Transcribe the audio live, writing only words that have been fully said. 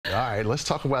right, let's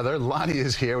talk weather. Lonnie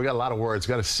is here. We got a lot of words.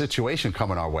 Got a situation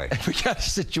coming our way. We got a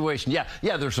situation.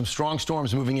 Yeah, there's some strong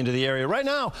storms moving into the area. Right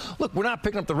now, look, we're not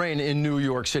picking up the rain in New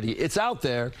York City. It's out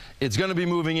there. It's going to be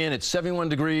moving in. It's 71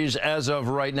 degrees as of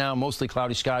right now, mostly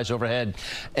cloudy skies overhead.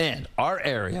 And our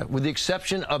area, with the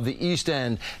exception of the East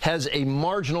End, has a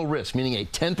marginal risk, meaning a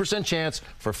 10% chance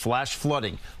for flash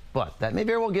flooding. But that may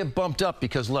very well get bumped up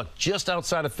because, look, just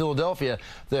outside of Philadelphia,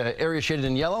 the area shaded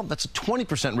in yellow, that's a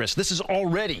 20% risk. This is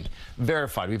already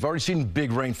verified. We've already seen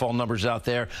big rainfall numbers out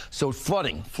there. So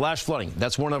flooding, flash flooding,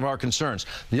 that's one of our concerns.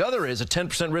 The other is a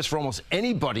 10% risk for almost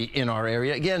anybody in our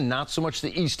area. Again, not so much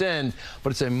the East End, but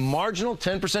it's a marginal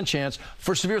 10% chance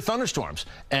for severe thunderstorms.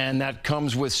 And that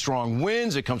comes with strong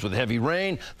winds. It comes with heavy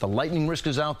rain. The lightning risk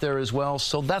is out there as well.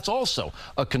 So that's also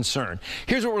a concern.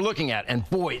 Here's what we're looking at. And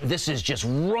boy, this is just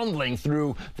rumbling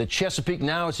through the Chesapeake.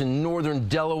 Now it's in northern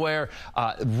Delaware.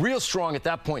 Real strong at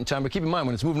that point in time. But keep in mind,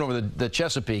 when it's moving over the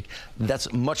Chesapeake,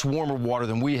 that's much warmer water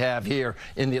than we have here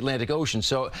in the Atlantic Ocean.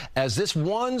 So as this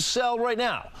one cell right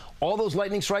now, all those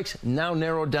lightning strikes now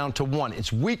narrowed down to one.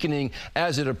 It's weakening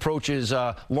as it approaches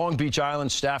Long Beach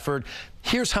Island, Stafford.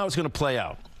 Here's how it's going to play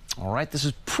out. All right, this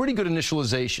is pretty good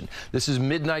initialization. This is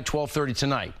midnight, 12:30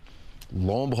 tonight.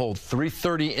 Lo and behold,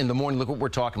 3:30 in the morning, look what we're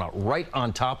talking about, right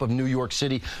on top of New York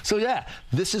City. So yeah,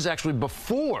 this is actually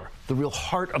before the real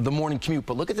heart of the morning commute.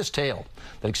 But look at this tail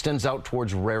that extends out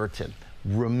towards Raritan.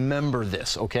 Remember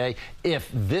this, okay? If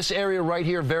this area right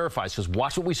here verifies, because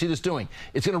watch what we see this doing,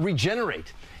 it's going to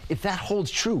regenerate. If that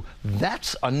holds true,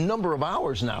 that's a number of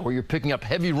hours now where you're picking up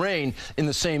heavy rain in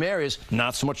the same areas,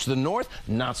 not so much to the north,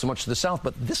 not so much to the south,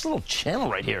 but this little channel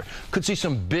right here could see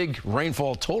some big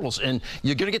rainfall totals. And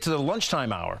you're going to get to the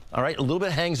lunchtime hour, all right? A little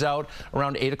bit hangs out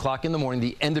around 8 o'clock in the morning,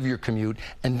 the end of your commute,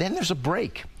 and then there's a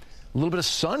break. A little bit of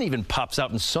sun even pops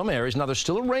out in some areas. Now, there's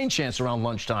still a rain chance around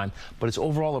lunchtime, but it's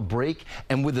overall a break.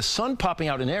 And with the sun popping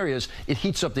out in areas, it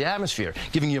heats up the atmosphere,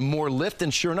 giving you more lift.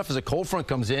 And sure enough, as a cold front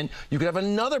comes in, you could have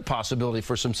another possibility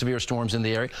for some severe storms in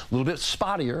the area. A little bit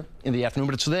spottier in the afternoon,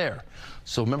 but it's there.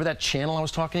 So remember that channel I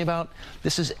was talking about?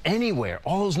 This is anywhere,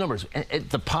 all those numbers.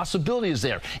 The possibility is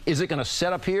there. Is it going to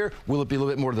set up here? Will it be a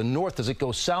little bit more to the north as it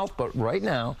goes south? But right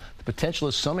now, the potential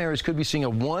is some areas could be seeing a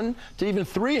 1 to even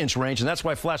 3-inch range, and that's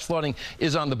why flash flooding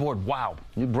is on the board. Wow.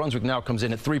 New Brunswick now comes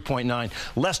in at 3.9.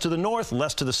 Less to the north,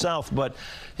 less to the south. But,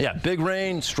 yeah, big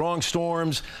rain, strong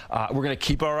storms. We're going to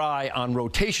keep our eye on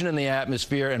rotation in the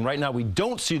atmosphere. And right now we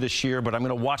don't see the shear, but I'm going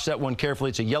to watch that one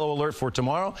carefully. It's a yellow alert for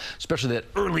tomorrow, especially that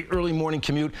early morning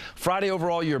commute. Friday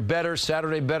overall, you're better.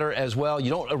 Saturday better as well.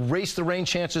 You don't erase the rain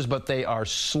chances, but they are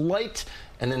slight.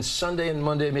 And then Sunday and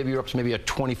Monday, maybe you're up to maybe a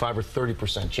 25 or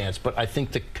 30% chance. But I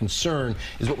think the concern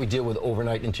is what we deal with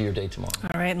overnight into your day tomorrow.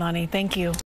 All right, Lonnie, thank you.